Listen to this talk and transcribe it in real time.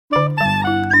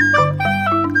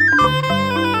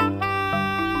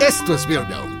Esto es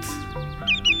Burnout.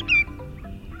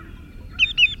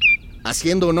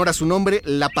 Haciendo honor a su nombre,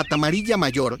 la patamarilla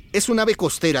mayor es un ave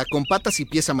costera con patas y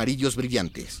pies amarillos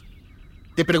brillantes.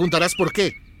 Te preguntarás por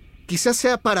qué. Quizás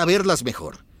sea para verlas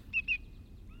mejor.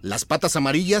 Las patas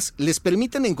amarillas les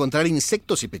permiten encontrar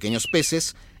insectos y pequeños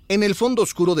peces en el fondo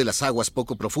oscuro de las aguas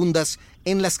poco profundas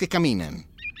en las que caminan.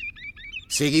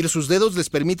 Seguir sus dedos les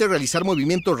permite realizar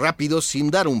movimientos rápidos sin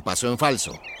dar un paso en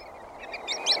falso.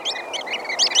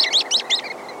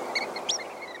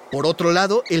 Por otro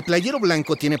lado, el playero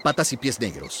blanco tiene patas y pies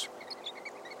negros.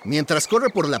 Mientras corre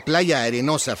por la playa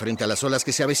arenosa frente a las olas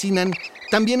que se avecinan,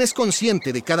 también es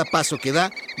consciente de cada paso que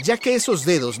da, ya que esos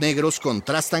dedos negros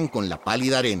contrastan con la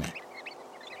pálida arena.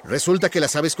 Resulta que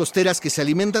las aves costeras que se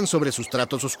alimentan sobre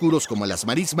sustratos oscuros como las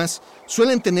marismas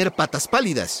suelen tener patas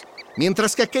pálidas,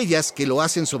 mientras que aquellas que lo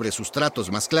hacen sobre sustratos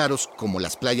más claros, como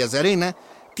las playas de arena,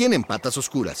 tienen patas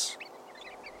oscuras.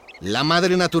 La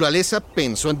madre naturaleza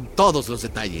pensó en todos los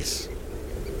detalles.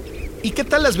 ¿Y qué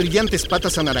tal las brillantes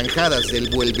patas anaranjadas del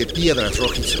vuelvepiedras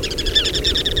rojizo?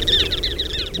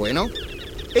 Bueno,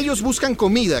 ellos buscan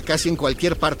comida casi en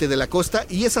cualquier parte de la costa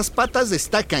y esas patas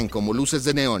destacan como luces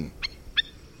de neón.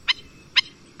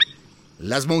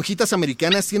 Las monjitas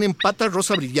americanas tienen patas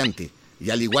rosa brillante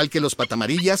y, al igual que los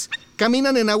patamarillas,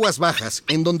 caminan en aguas bajas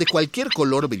en donde cualquier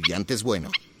color brillante es bueno.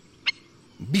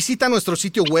 Visita nuestro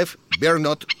sitio web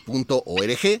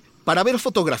burnout.org para ver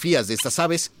fotografías de estas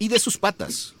aves y de sus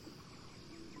patas.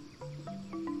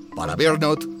 Para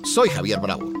Burnout, soy Javier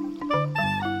Bravo.